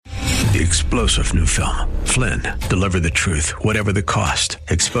The explosive new film, Flynn, deliver the truth, whatever the cost,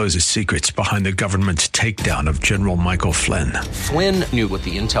 exposes secrets behind the government's takedown of General Michael Flynn. Flynn knew what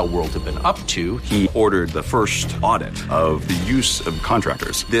the intel world had been up to. He ordered the first audit of the use of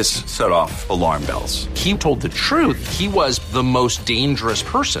contractors. This set off alarm bells. He told the truth. He was the most dangerous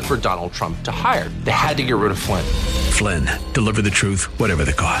person for Donald Trump to hire. They had to get rid of Flynn. Flynn, deliver the truth, whatever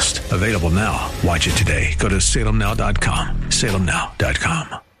the cost. Available now. Watch it today. Go to salemnow.com.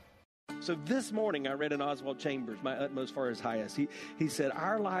 salemnow.com. So this morning I read in Oswald Chambers, My Utmost for His Highest. He said,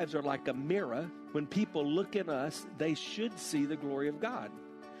 our lives are like a mirror. When people look at us, they should see the glory of God.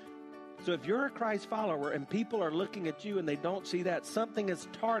 So if you're a Christ follower and people are looking at you and they don't see that, something has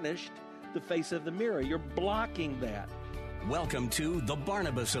tarnished the face of the mirror. You're blocking that. Welcome to The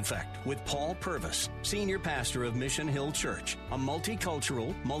Barnabas Effect with Paul Purvis, Senior Pastor of Mission Hill Church, a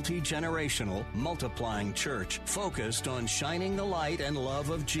multicultural, multi-generational, multiplying church focused on shining the light and love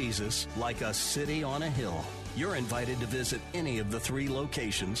of Jesus like a city on a hill. You're invited to visit any of the 3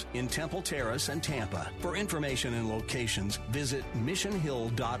 locations in Temple Terrace and Tampa. For information and locations, visit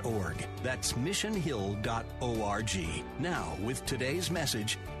missionhill.org. That's missionhill.org. Now, with today's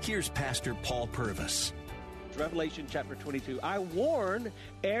message, here's Pastor Paul Purvis. Revelation chapter 22. I warn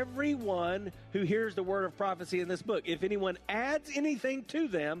everyone who hears the word of prophecy in this book. If anyone adds anything to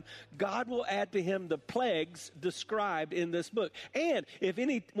them, God will add to him the plagues described in this book. And if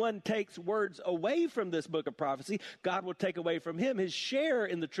anyone takes words away from this book of prophecy, God will take away from him his share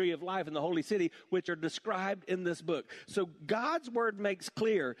in the tree of life in the holy city, which are described in this book. So God's word makes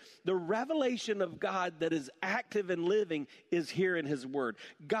clear the revelation of God that is active and living is here in his word.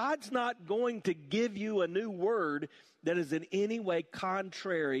 God's not going to give you a new word that is in any way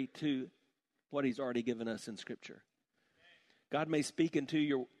contrary to what he's already given us in Scripture. God may speak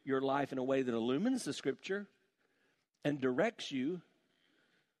into your life in a way that illumines the Scripture and directs you,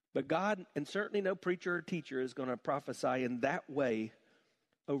 but God, and certainly no preacher or teacher, is going to prophesy in that way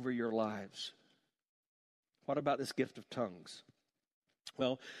over your lives. What about this gift of tongues?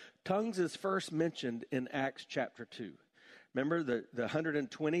 Well, tongues is first mentioned in Acts chapter 2. Remember, the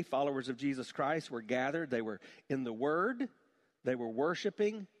 120 followers of Jesus Christ were gathered. They were in the Word, they were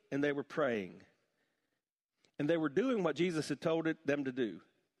worshiping, and they were praying. And they were doing what Jesus had told them to do.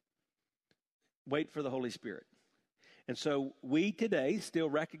 Wait for the Holy Spirit. And so we today still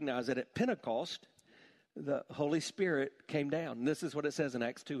recognize that at Pentecost, the Holy Spirit came down. And this is what it says in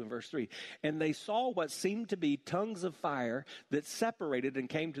Acts 2 and verse 3. And they saw what seemed to be tongues of fire that separated and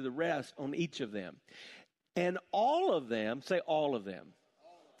came to the rest on each of them. And all of them, say all of them.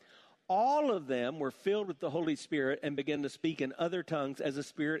 All of them were filled with the Holy Spirit and began to speak in other tongues as the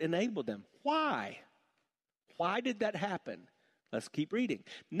Spirit enabled them. Why? Why did that happen? Let's keep reading.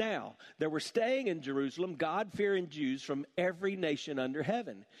 Now, there were staying in Jerusalem God-fearing Jews from every nation under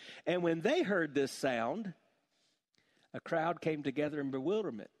heaven. And when they heard this sound, a crowd came together in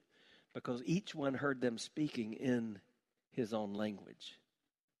bewilderment because each one heard them speaking in his own language.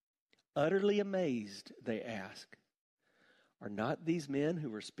 Utterly amazed, they ask, are not these men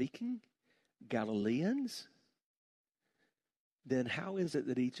who are speaking Galileans? Then how is it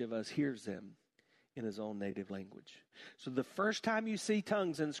that each of us hears them in his own native language? So the first time you see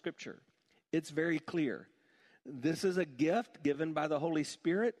tongues in Scripture, it's very clear. This is a gift given by the Holy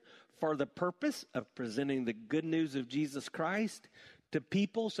Spirit for the purpose of presenting the good news of Jesus Christ to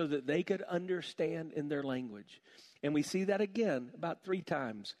people so that they could understand in their language. And we see that again about 3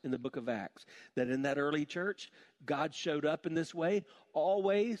 times in the book of Acts, that in that early church, God showed up in this way,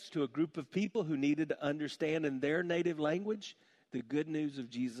 always to a group of people who needed to understand in their native language the good news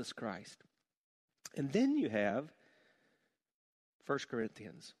of Jesus Christ. And then you have 1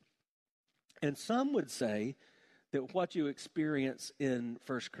 Corinthians. And some would say that what you experience in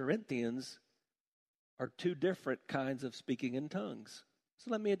 1 Corinthians are 2 different kinds of speaking in tongues. So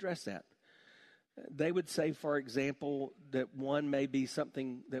let me address that. They would say, for example, that one may be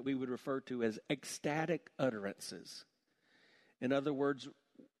something that we would refer to as ecstatic utterances. In other words,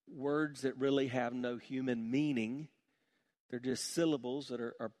 words that really have no human meaning. They're just syllables that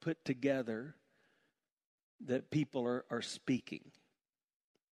are put together that people are speaking.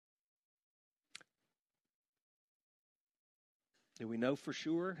 Do we know for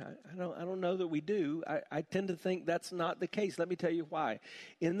sure? I don't know that we do. I tend to think that's not the case. Let me tell you why.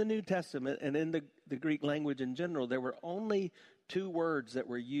 In the New Testament and in the Greek language in general, there were only 2 words that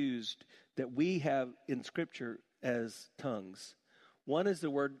were used that we have in Scripture as tongues. One is the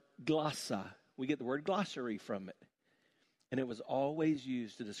word glossa. We get the word glossary from it. And it was always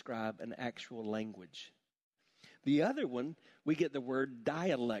used to describe an actual language. The other one, we get the word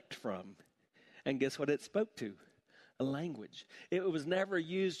dialect from. And guess what it spoke to? a language. It was never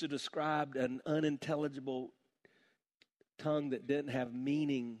used to describe an unintelligible tongue that didn't have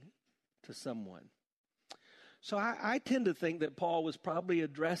meaning to someone. So I tend to think that Paul was probably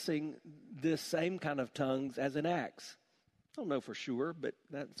addressing this same kind of tongues as in Acts. I don't know for sure, but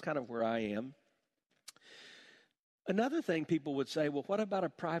that's kind of where I am. Another thing people would say, well, what about a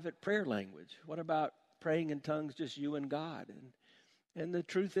private prayer language? What about praying in tongues, just you and God? And the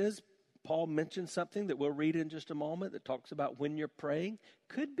truth is, Paul mentioned something that we'll read in just a moment that talks about when you're praying.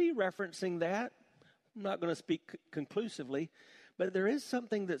 Could be referencing that. I'm not going to speak conclusively, but there is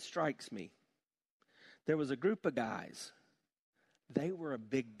something that strikes me. There was a group of guys. They were a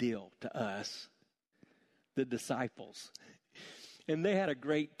big deal to us, the disciples. And they had a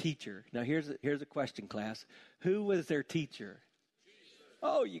great teacher. Now, here's a question, class. Who was their teacher? Jesus.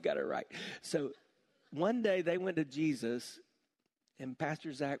 Oh, you got it right. So one day they went to Jesus, and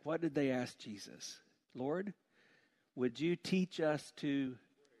Pastor Zach, what did they ask Jesus? Lord, would you teach us to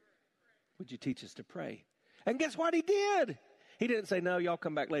pray? And guess what he did? He didn't say, no, y'all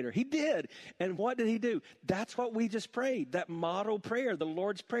come back later. He did. And what did he do? That's what we just prayed, that model prayer, the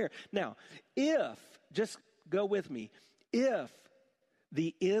Lord's Prayer. Now, just go with me, if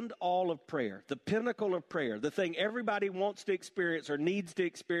the end all of prayer, the pinnacle of prayer, the thing everybody wants to experience or needs to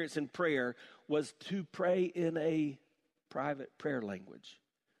experience in prayer was to pray in a private prayer language,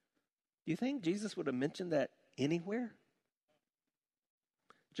 do you think Jesus would have mentioned that anywhere?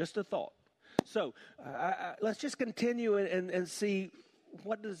 Just a thought. So let's just continue and see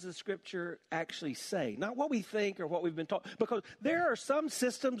what does the Scripture actually say. Not what we think or what we've been taught. Because there are some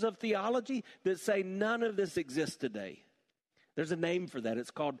systems of theology that say none of this exists today. There's a name for that. It's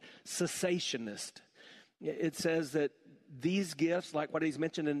called cessationist. It says that these gifts, like what he's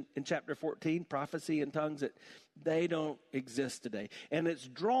mentioned in chapter 14, prophecy and tongues, that they don't exist today. And it's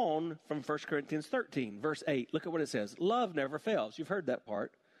drawn from 1 Corinthians 13, verse 8. Look at what it says. Love never fails. You've heard that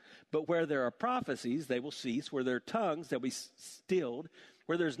part. But where there are prophecies, they will cease. Where there are tongues, they'll be stilled.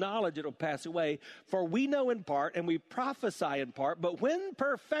 Where there's knowledge, it'll pass away. For we know in part, and we prophesy in part. But when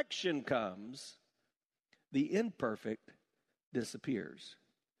perfection comes, the imperfect disappears.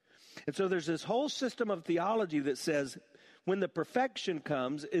 And so there's this whole system of theology that says when the perfection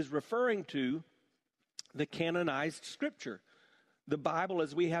comes is referring to the canonized Scripture, the Bible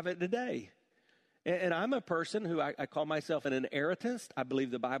as we have it today. And I'm a person who I call myself an inerrantist. I believe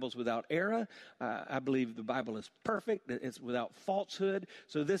the Bible's without error. I believe the Bible is perfect. It's without falsehood.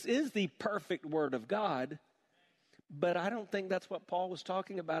 So this is the perfect Word of God. But I don't think that's what Paul was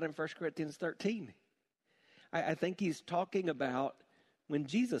talking about in 1 Corinthians 13. I think he's talking about when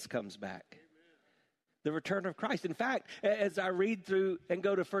Jesus comes back. The return of Christ. In fact, as I read through and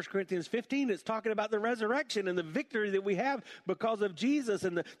go to 1 Corinthians 15, it's talking about the resurrection and the victory that we have because of Jesus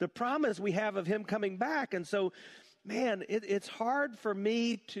and the promise we have of him coming back. And so, man, it's hard for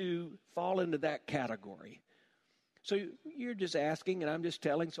me to fall into that category. So you're just asking and I'm just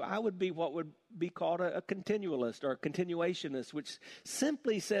telling. So I would be what would be called a continualist or a continuationist, which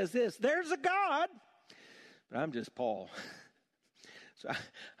simply says this: there's a God, but I'm just Paul. So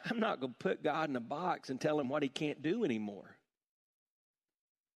I'm not going to put God in a box and tell him what he can't do anymore.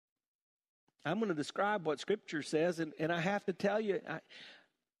 I'm going to describe what Scripture says, and I have to tell you,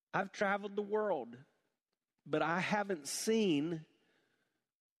 I've traveled the world, but I haven't seen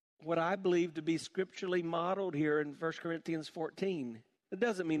what I believe to be scripturally modeled here in 1 Corinthians 14. It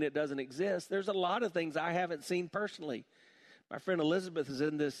doesn't mean it doesn't exist. There's a lot of things I haven't seen personally. My friend Elizabeth is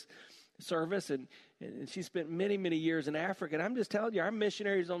in this service, and she spent many, many years in Africa. And I'm just telling you, our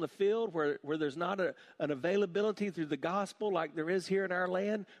missionaries on the field where there's not an availability through the gospel like there is here in our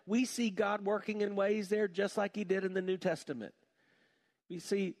land, we see God working in ways there just like he did in the New Testament. We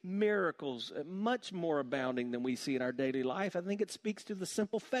see miracles much more abounding than we see in our daily life. I think it speaks to the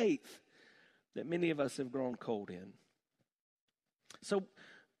simple faith that many of us have grown cold in. So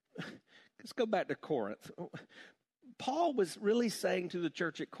let's go back to Corinth. Paul was really saying to the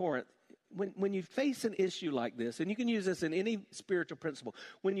church at Corinth, when you face an issue like this, and you can use this in any spiritual principle,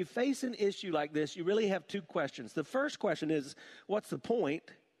 when you face an issue like this, you really have two questions. The first question is, what's the point?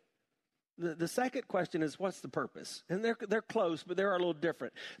 The second question is, what's the purpose? And they're close, but they're a little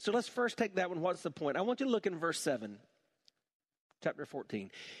different. So let's first take that one, what's the point? I want you to look in verse 7, chapter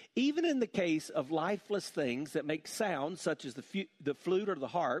 14. Even in the case of lifeless things that make sound, such as the flute or the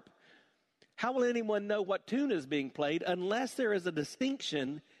harp, how will anyone know what tune is being played unless there is a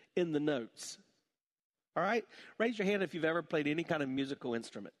distinction in the notes? All right? Raise your hand if you've ever played any kind of musical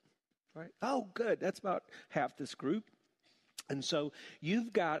instrument. All right? Oh, good. That's about half this group. And so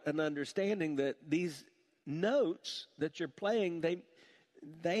you've got an understanding that these notes that you're playing,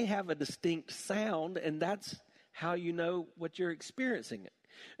 they have a distinct sound, and that's how you know what you're experiencing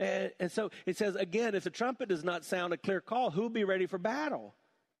it. And so it says, again, if the trumpet does not sound a clear call, who will be ready for battle?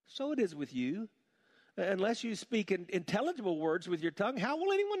 So it is with you. Unless you speak in intelligible words with your tongue, how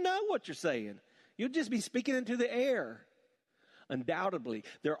will anyone know what you're saying? You'll just be speaking into the air. Undoubtedly,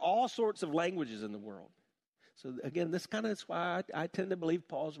 there are all sorts of languages in the world. So again, this kind of is why I tend to believe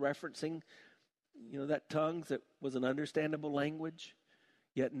Paul's referencing, that tongues that was an understandable language,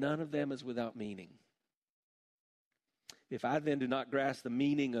 yet none of them is without meaning. If I then do not grasp the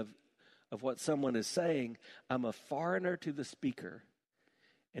meaning of what someone is saying, I'm a foreigner to the speaker,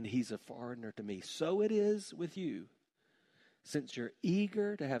 and he's a foreigner to me. So it is with you. Since you're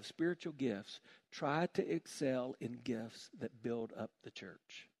eager to have spiritual gifts, try to excel in gifts that build up the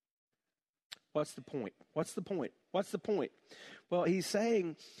church. What's the point? What's the point? What's the point? Well, he's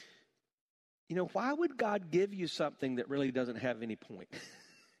saying, why would God give you something that really doesn't have any point?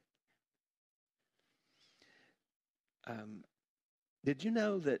 Did you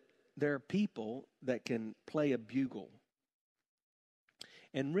know that there are people that can play a bugle?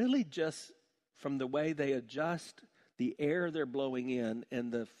 And really just from the way they adjust the air they're blowing in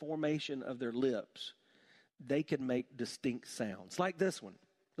and the formation of their lips, they can make distinct sounds. Like this one.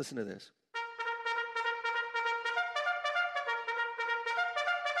 Listen to this.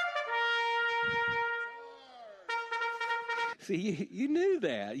 See, you knew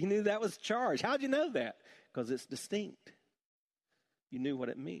that. You knew that was charge. How'd you know that? Because it's distinct. You knew what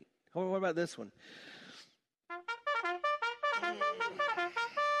it meant. What about this one?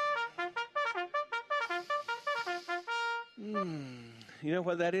 You know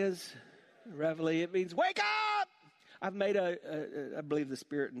what that is? Reveille, it means wake up! I've made I believe the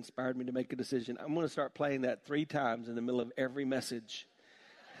Spirit inspired me to make a decision. I'm going to start playing that 3 times in the middle of every message.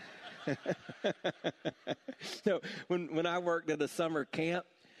 So when I worked at a summer camp,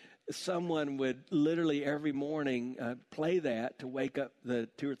 someone would literally every morning play that to wake up the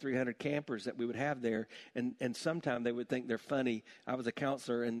 200 or 300 campers that we would have there. And sometimes they would think they're funny. I was a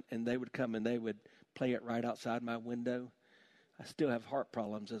counselor, and they would come and they would play it right outside my window. I still have heart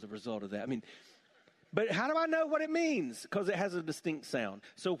problems as a result of that. But how do I know what it means? Because it has a distinct sound.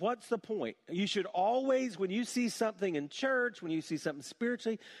 So what's the point? You should always, when you see something in church, when you see something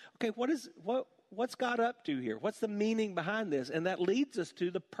spiritually, okay, what's God up to here? What's the meaning behind this? And that leads us to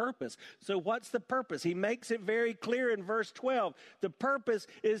the purpose. So what's the purpose? He makes it very clear in verse 12. The purpose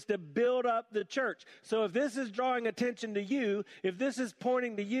is to build up the church. So if this is drawing attention to you, if this is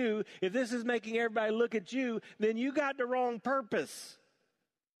pointing to you, if this is making everybody look at you, then you got the wrong purpose.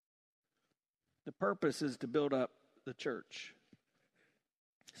 The purpose is to build up the church.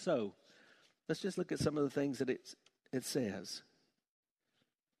 So let's just look at some of the things that it says.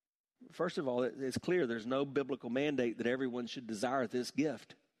 First of all, it's clear there's no biblical mandate that everyone should desire this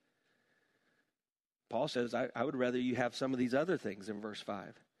gift. Paul says, I would rather you have some of these other things in verse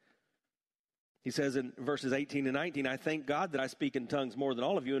 5. He says in verses 18 and 19, I thank God that I speak in tongues more than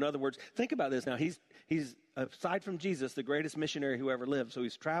all of you. In other words, think about this now. He's aside from Jesus, the greatest missionary who ever lived. So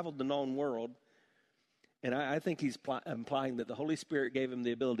he's traveled the known world. And I think he's implying that the Holy Spirit gave him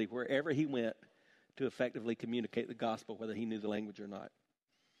the ability wherever he went to effectively communicate the gospel, whether he knew the language or not.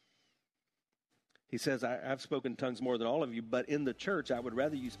 He says, I've spoken tongues more than all of you, but in the church I would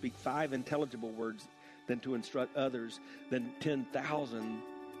rather you speak 5 intelligible words than to instruct others than 10,000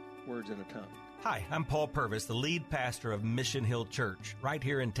 words in a tongue. Hi, I'm Paul Purvis, the lead pastor of Mission Hill Church right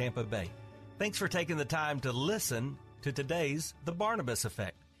here in Tampa Bay. Thanks for taking the time to listen to today's The Barnabas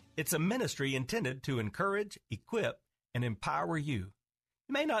Effect. It's a ministry intended to encourage, equip, and empower you.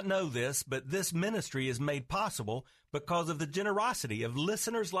 You may not know this, but this ministry is made possible because of the generosity of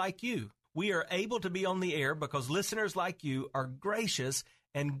listeners like you. We are able to be on the air because listeners like you are gracious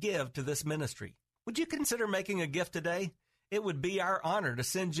and give to this ministry. Would you consider making a gift today? It would be our honor to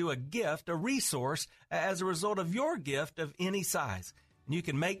send you a gift, a resource, as a result of your gift of any size. And you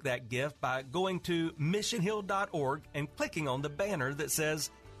can make that gift by going to missionhill.org and clicking on the banner that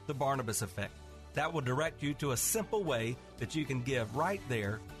says The Barnabas Effect. That will direct you to a simple way that you can give right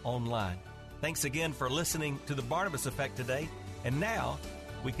there online. Thanks again for listening to The Barnabas Effect today. And now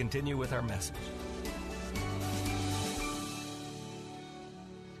we continue with our message.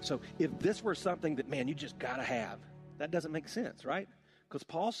 So if this were something that, man, you just got to have, that doesn't make sense, right? Because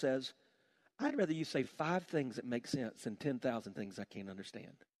Paul says, I'd rather you say 5 things that make sense than 10,000 things I can't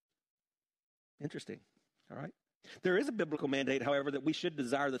understand. Interesting, all right? There is a biblical mandate, however, that we should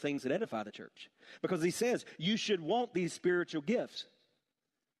desire the things that edify the church. Because he says, you should want these spiritual gifts.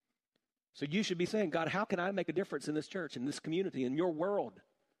 So you should be saying, God, how can I make a difference in this church, in this community, in your world?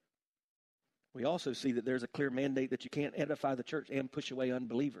 We also see that there's a clear mandate that you can't edify the church and push away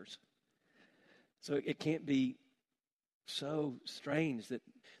unbelievers. So it can't be So strange that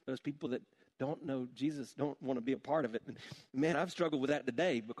those people that don't know Jesus don't want to be a part of it. And man, I've struggled with that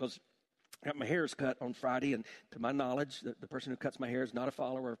today because I got my hairs cut on Friday, and to my knowledge, the person who cuts my hair is not a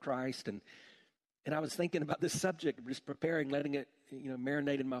follower of Christ. And I was thinking about this subject, just preparing, letting it,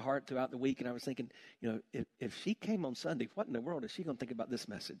 marinate in my heart throughout the week. And I was thinking, if she came on Sunday, what in the world is she going to think about this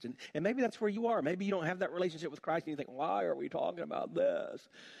message? And maybe that's where you are. Maybe you don't have that relationship with Christ, and you think, why are we talking about this?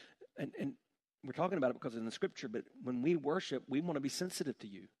 And we're talking about it because in the Scripture, but when we worship, we want to be sensitive to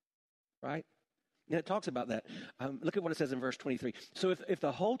you, right? And it talks about that. Look at what it says in verse 23. So if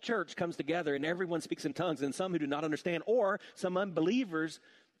the whole church comes together and everyone speaks in tongues, and some who do not understand, or some unbelievers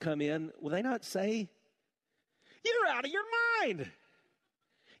come in, will they not say, you're out of your mind?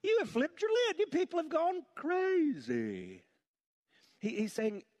 You have flipped your lid. You people have gone crazy. He's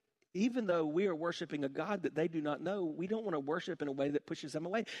saying, even though we are worshiping a God that they do not know, we don't want to worship in a way that pushes them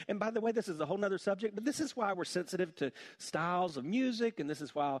away. And by the way, this is a whole other subject, but this is why we're sensitive to styles of music, and this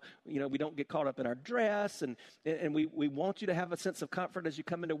is why, we don't get caught up in our dress, and we want you to have a sense of comfort as you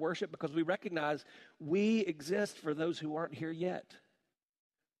come into worship, because we recognize we exist for those who aren't here yet.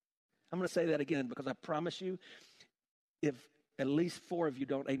 I'm going to say that again, because I promise you, if at least 4 of you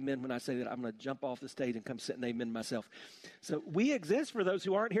don't amen when I say that, I'm going to jump off the stage and come sit and amen myself. So we exist for those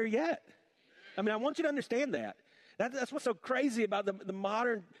who aren't here yet. I mean, I want you to understand that. That's what's so crazy about the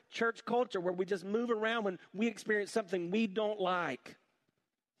modern church culture, where we just move around when we experience something we don't like.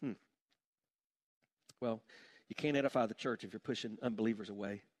 Well, you can't edify the church if you're pushing unbelievers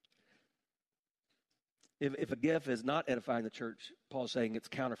away. If a gift is not edifying the church, Paul's saying it's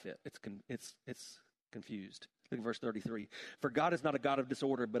counterfeit. It's confused. Look at verse 33. For God is not a God of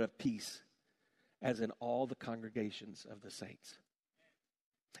disorder, but of peace, as in all the congregations of the saints.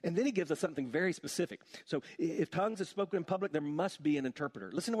 And then he gives us something very specific. So if tongues is spoken in public, there must be an interpreter.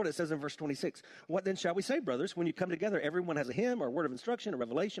 Listen to what it says in verse 26. What then shall we say, brothers? When you come together, everyone has a hymn or a word of instruction, a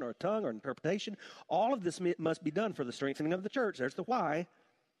revelation or a tongue or interpretation. All of this must be done for the strengthening of the church. There's the why.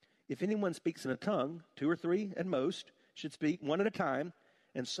 If anyone speaks in a tongue, 2 or 3 at most should speak one at a time,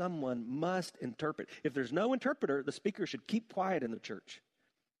 and someone must interpret. If there's no interpreter, the speaker should keep quiet in the church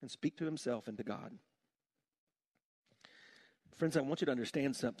and speak to himself and to God. Friends, I want you to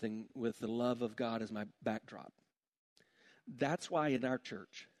understand something with the love of God as my backdrop. That's why in our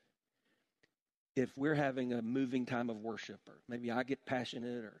church, if we're having a moving time of worship, or maybe I get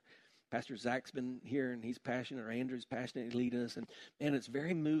passionate, or Pastor Zach's been here and he's passionate, or Andrew's passionate, he lead us, and it's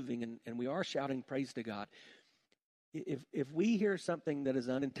very moving, and we are shouting praise to God. If we hear something that is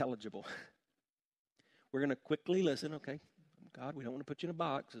unintelligible, we're going to quickly listen. Okay, God, we don't want to put you in a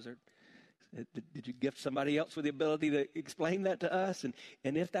box. Did you gift somebody else with the ability to explain that to us?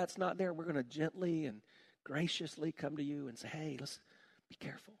 And if that's not there, we're going to gently and graciously come to you and say, hey, let's be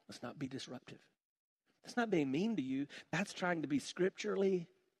careful. Let's not be disruptive. That's not being mean to you. That's trying to be scripturally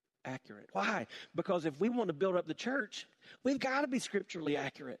accurate. Why? Because if we want to build up the church, we've got to be scripturally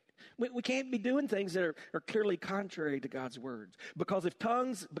accurate. We can't be doing things that are clearly contrary to God's words. Because if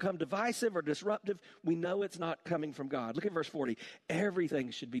tongues become divisive or disruptive, we know it's not coming from God. Look at verse 40. Everything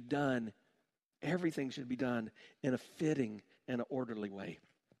should be done in a fitting and an orderly way.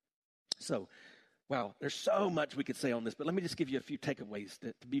 So, wow, there's so much we could say on this, but let me just give you a few takeaways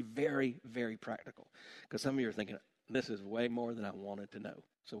to be very, very practical. Because some of you are thinking, this is way more than I wanted to know.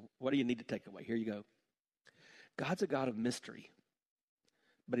 So what do you need to take away? Here you go. God's a God of mystery,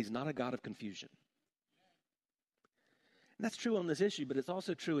 but he's not a God of confusion. And that's true on this issue, but it's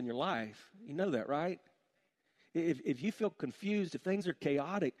also true in your life. You know that, right? If you feel confused, if things are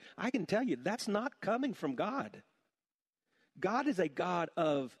chaotic, I can tell you that's not coming from God. God is a God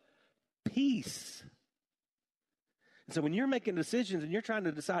of peace. And so when you're making decisions and you're trying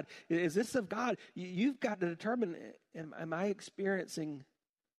to decide, is this of God? You've got to determine, am I experiencing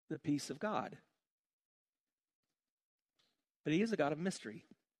the peace of God? But he is a God of mystery.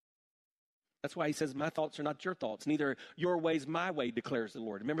 That's why he says, my thoughts are not your thoughts, neither your ways my way, declares the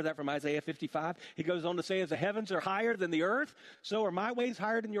Lord. Remember that from Isaiah 55? He goes on to say, as the heavens are higher than the earth, so are my ways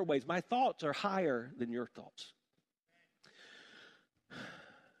higher than your ways. My thoughts are higher than your thoughts.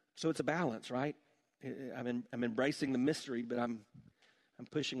 So it's a balance, right? I'm embracing the mystery, but I'm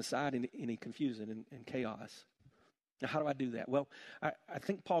pushing aside any confusion and chaos. Now, how do I do that? Well, I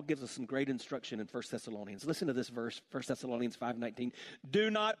think Paul gives us some great instruction in 1 Thessalonians. Listen to this verse, 1 Thessalonians 5:19.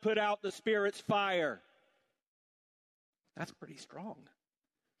 Do not put out the Spirit's fire. That's pretty strong.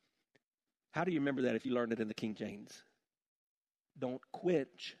 How do you remember that if you learned it in the King James? Don't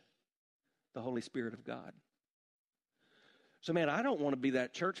quench the Holy Spirit of God. So, man, I don't want to be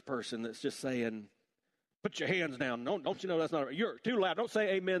that church person that's just saying, put your hands down. Don't you know that's not, you're too loud. Don't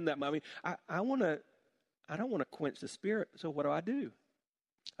say amen that, mommy. I want I don't want to quench the Spirit, so what do?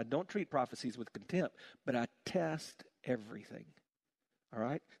 I don't treat prophecies with contempt, but I test everything. All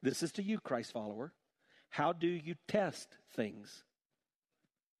right? This is to you, Christ follower. How do you test things?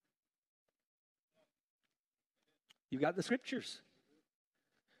 You got the scriptures.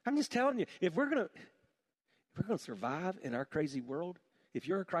 I'm just telling you, if we're going to survive in our crazy world, if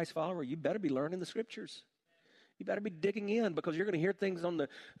you're a Christ follower, you better be learning the scriptures. You better be digging in, because you're going to hear things on the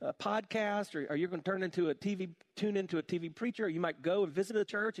podcast, or you're going to tune into a TV preacher, or you might go and visit a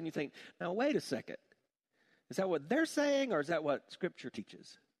church and you think, now wait a second. Is that what they're saying, or is that what Scripture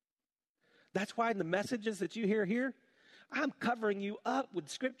teaches? That's why in the messages that you hear here, I'm covering you up with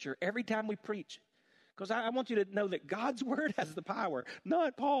Scripture every time we preach. Because I want you to know that God's word has the power,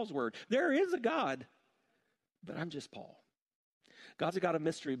 not Paul's word. There is a God, but I'm just Paul. God's a God of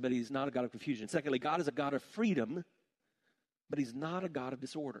mystery, but he's not a God of confusion. Secondly, God is a God of freedom, but he's not a God of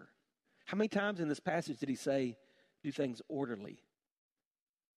disorder. How many times in this passage did he say, do things orderly?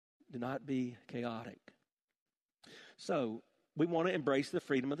 Do not be chaotic. So we want to embrace the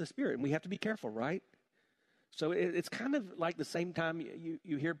freedom of the Spirit, and we have to be careful, right? So it's kind of like the same time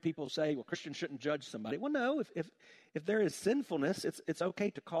you hear people say, well, Christians shouldn't judge somebody. Well, no, if there is sinfulness, it's okay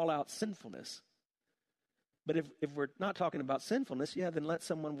to call out sinfulness. But if we're not talking about sinfulness, then let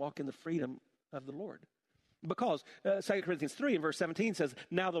someone walk in the freedom of the Lord. Because 2 Corinthians 3 and verse 17 says,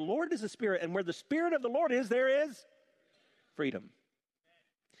 now the Lord is the Spirit, and where the Spirit of the Lord is, there is freedom.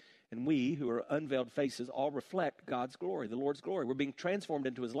 And we, who are unveiled faces, all reflect God's glory, the Lord's glory. We're being transformed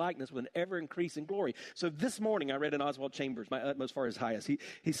into his likeness with an ever-increasing glory. So this morning, I read in Oswald Chambers, my utmost for his highest.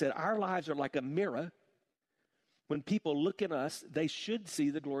 He said, our lives are like a mirror. When people look at us, they should see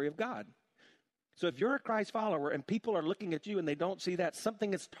the glory of God. So if you're a Christ follower and people are looking at you and they don't see that,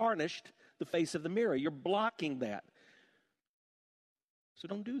 something has tarnished the face of the mirror. You're blocking that. So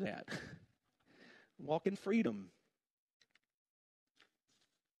don't do that. Walk in freedom.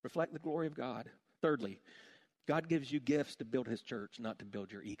 Reflect the glory of God. Thirdly, God gives you gifts to build his church, not to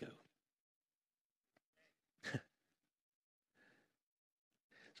build your ego.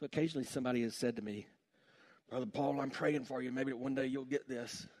 So occasionally somebody has said to me, Brother Paul, I'm praying for you. Maybe one day you'll get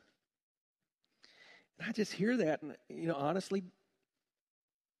this. And I just hear that, and honestly,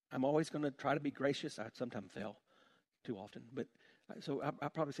 I'm always going to try to be gracious. I sometimes fail too often. But so I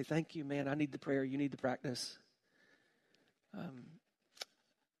probably say, thank you, man. I need the prayer. You need the practice.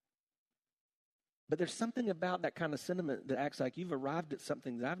 But there's something about that kind of sentiment that acts like you've arrived at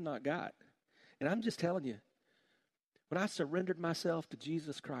something that I've not got. And I'm just telling you, when I surrendered myself to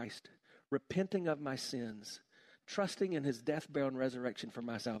Jesus Christ, repenting of my sins, trusting in his death, burial, and resurrection for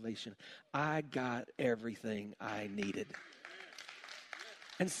my salvation, I got everything I needed.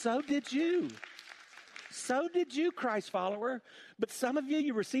 And so did you. So did you, Christ follower. But some of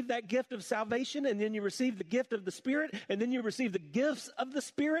you received that gift of salvation, and then you received the gift of the Spirit, and then you received the gifts of the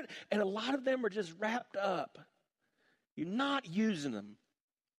Spirit, and a lot of them are just wrapped up. You're not using them.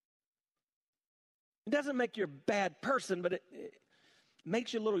 It doesn't make you a bad person, but it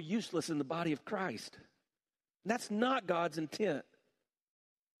makes you a little useless in the body of Christ. And that's not God's intent.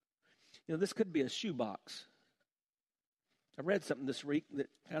 This could be a shoebox. I read something this week that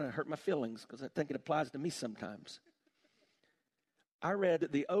kind of hurt my feelings because I think it applies to me sometimes. I read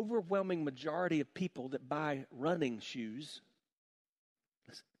that the overwhelming majority of people that buy running shoes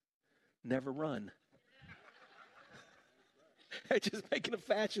never run. They're just making a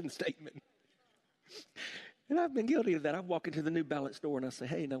fashion statement. And I've been guilty of that. I walk into the New Balance store and I say,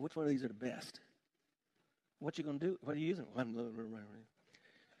 hey, now which one of these are the best? What you going to do? What are you using?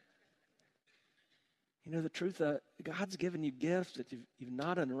 The truth, God's given you gifts that you've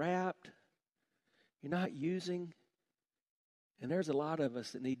not unwrapped, you're not using. And there's a lot of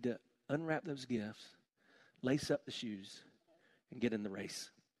us that need to unwrap those gifts, lace up the shoes, and get in the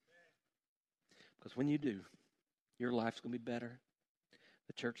race. Because when you do, your life's going to be better,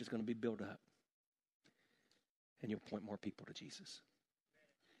 the church is going to be built up, and you'll point more people to Jesus.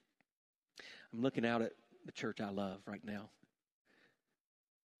 I'm looking out at the church I love right now.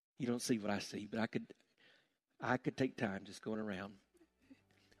 You don't see what I see, but I could take time just going around,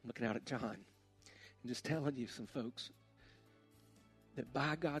 looking out at John, and just telling you some folks that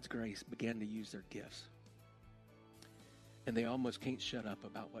by God's grace began to use their gifts. And they almost can't shut up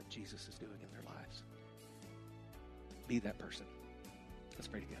about what Jesus is doing in their lives. Be that person. Let's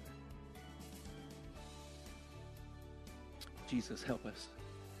pray together. Jesus, help us.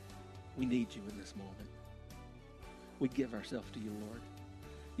 We need you in this moment. We give ourselves to you, Lord.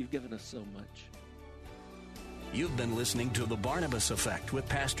 You've given us so much. You've been listening to The Barnabas Effect with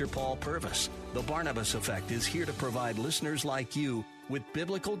Pastor Paul Purvis. The Barnabas Effect is here to provide listeners like you with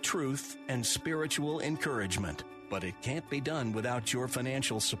biblical truth and spiritual encouragement. But it can't be done without your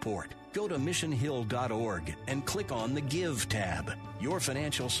financial support. Go to missionhill.org and click on the Give tab. Your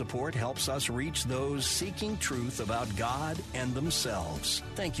financial support helps us reach those seeking truth about God and themselves.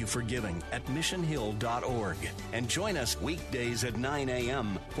 Thank you for giving at missionhill.org. And join us weekdays at 9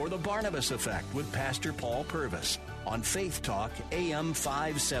 a.m. for The Barnabas Effect with Pastor Paul Purvis on Faith Talk AM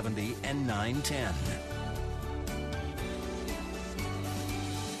 570 and 910.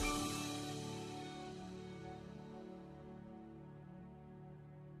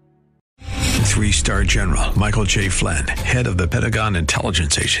 Three-star General Michael J. Flynn, head of the Pentagon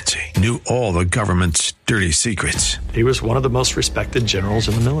Intelligence Agency, knew all the government's dirty secrets. He was one of the most respected generals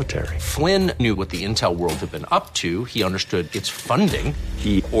in the military. Flynn knew what the intel world had been up to. He understood its funding.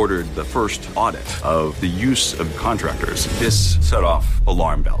 He ordered the first audit of the use of contractors. This set off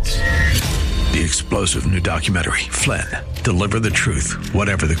alarm bells. The explosive new documentary, Flynn, Deliver the Truth,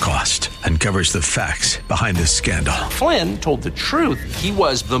 Whatever the Cost, uncovers the facts behind this scandal. Flynn told the truth. He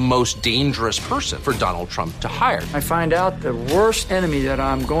was the most dangerous person for Donald Trump to hire. I find out the worst enemy that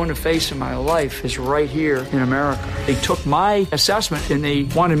I'm going to face in my life is right here in America. They took my assessment and they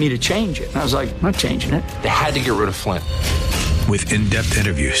wanted me to change it. And I was like, I'm not changing it. They had to get rid of Flynn. With in-depth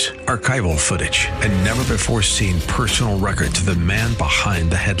interviews, archival footage, and never-before-seen personal records of the man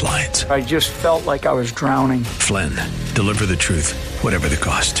behind the headlines. I just felt like I was drowning. Flynn, Deliver the Truth, Whatever the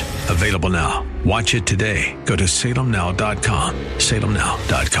Cost. Available now. Watch it today. Go to salemnow.com.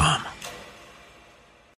 salemnow.com.